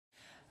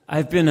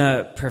I've been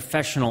a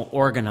professional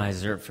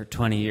organizer for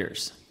 20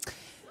 years.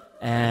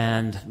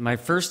 And my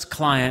first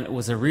client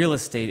was a real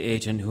estate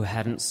agent who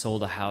hadn't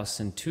sold a house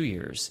in 2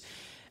 years.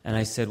 And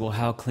I said, well,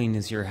 how clean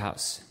is your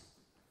house?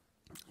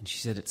 And she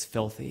said, it's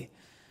filthy.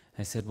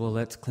 I said, well,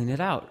 let's clean it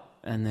out.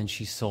 And then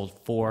she sold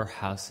 4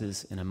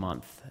 houses in a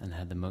month and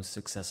had the most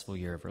successful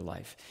year of her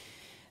life.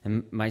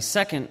 And my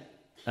second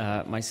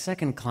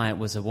client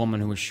was a woman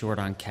who was short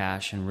on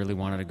cash and really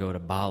wanted to go to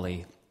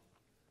Bali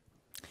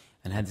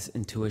and had this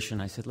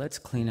intuition. I said, let's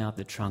clean out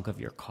the trunk of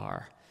your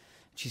car.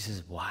 She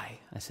says, why?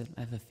 I said,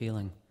 I have a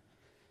feeling.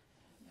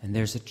 And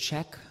there's a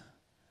check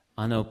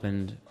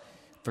unopened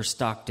for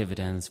stock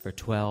dividends for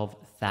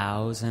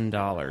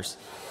 $12,000.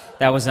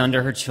 That was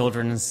under her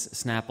children's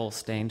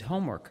Snapple-stained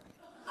homework.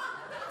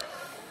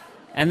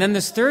 And then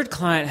this third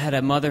client had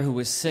a mother who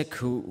was sick,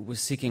 who was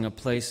seeking a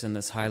place in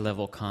this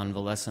high-level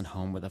convalescent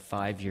home with a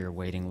 5-year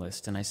waiting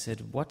list. And I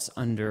said, what's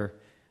under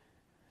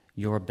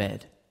your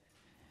bed?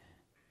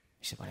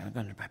 She said, what am I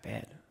under my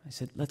bed? I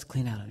said, let's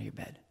clean out under your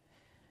bed.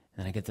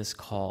 And I get this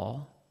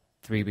call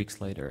 3 weeks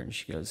later, and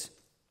she goes,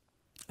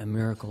 a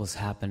miracle has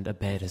happened. A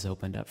bed has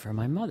opened up for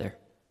my mother.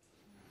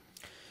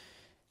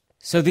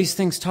 So these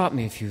things taught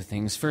me a few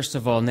things. First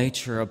of all,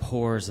 nature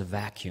abhors a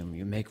vacuum.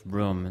 You make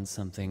room and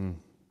something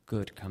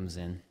good comes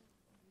in.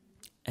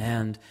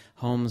 And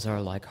homes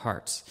are like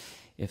hearts.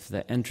 If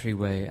the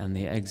entryway and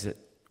the exit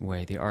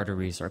way, the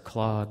arteries are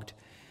clogged,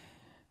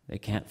 they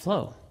can't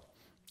flow.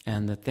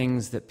 And the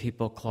things that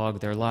people clog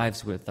their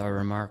lives with are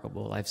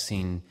remarkable. I've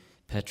seen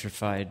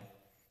petrified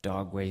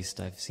dog waste,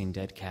 I've seen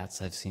dead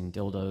cats, I've seen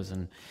dildos,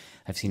 and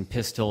I've seen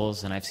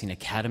pistols, and I've seen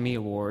Academy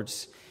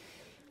Awards.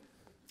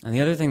 And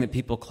the other thing that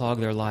people clog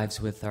their lives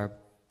with are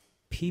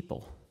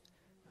people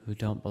who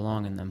don't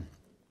belong in them.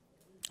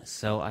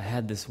 So I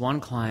had this one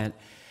client,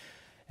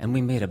 and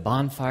we made a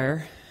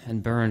bonfire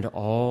and burned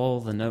all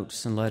the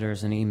notes and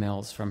letters and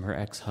emails from her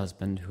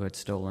ex-husband who had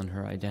stolen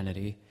her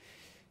identity.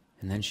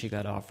 And then she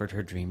got offered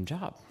her dream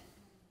job.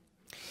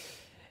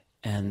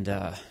 And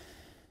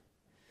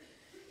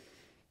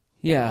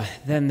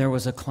then there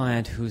was a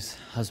client whose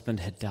husband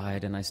had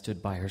died, and I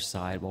stood by her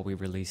side while we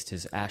released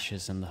his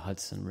ashes in the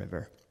Hudson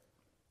River.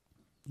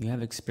 You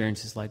have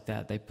experiences like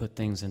that. They put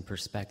things in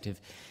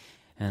perspective.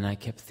 And I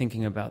kept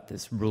thinking about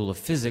this rule of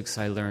physics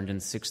I learned in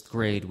 6th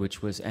grade,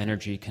 which was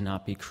energy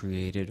cannot be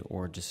created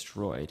or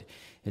destroyed.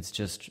 It's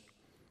just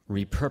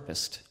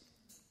repurposed.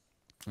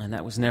 And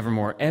that was never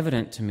more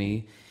evident to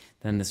me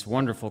than this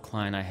wonderful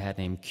client I had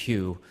named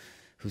Q,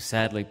 who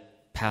sadly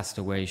passed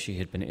away. She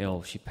had been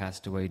ill. She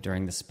passed away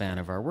during the span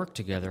of our work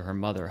together. Her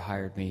mother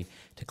hired me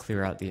to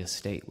clear out the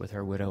estate with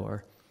her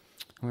widower.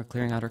 And we're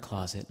clearing out her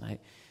closet, and I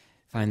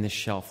find this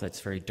shelf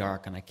that's very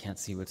dark, and I can't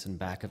see what's in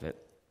back of it.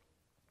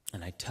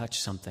 And I touch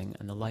something,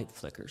 and the light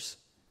flickers.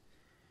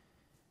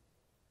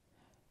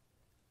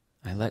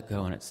 I let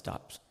go, and it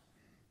stops.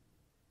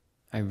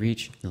 I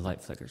reach, and the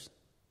light flickers.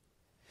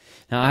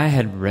 Now, I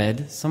had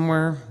read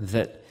somewhere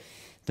that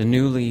the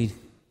newly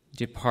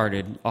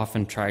departed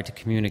often tried to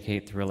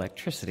communicate through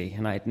electricity,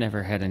 and I'd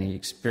never had any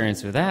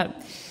experience with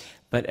that.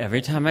 But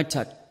every time I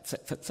touched,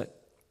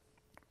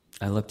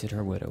 I looked at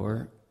her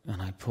widower,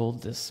 and I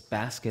pulled this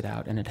basket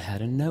out, and it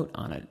had a note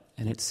on it,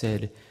 and it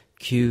said,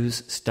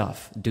 Q's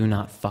stuff, do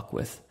not fuck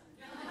with.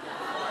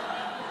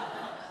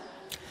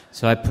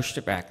 So I pushed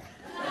it back.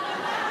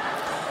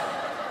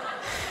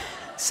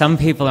 Some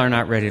people are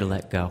not ready to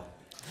let go.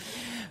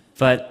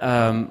 But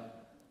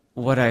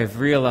what I've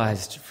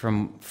realized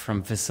from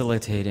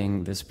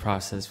facilitating this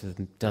process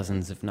with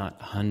dozens, if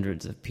not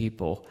hundreds of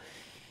people,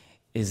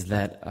 is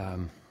that,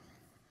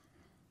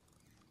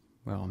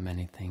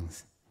 many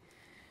things.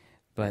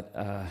 But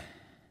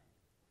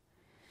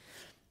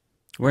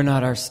we're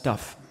not our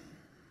stuff.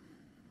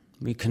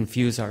 We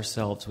confuse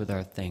ourselves with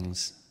our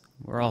things.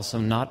 We're also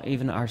not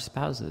even our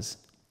spouses,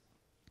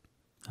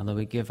 although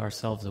we give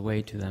ourselves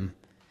away to them.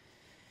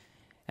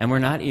 And we're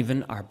not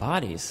even our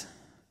bodies,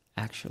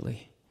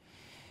 actually.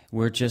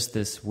 We're just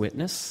this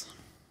witness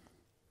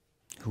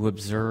who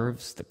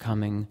observes the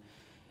coming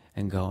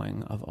and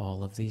going of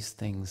all of these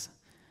things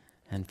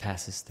and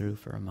passes through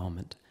for a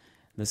moment.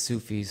 The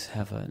Sufis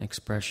have an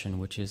expression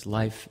which is,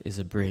 life is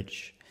a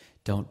bridge,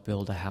 don't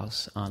build a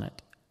house on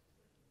it.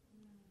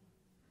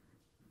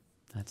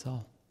 That's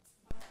all.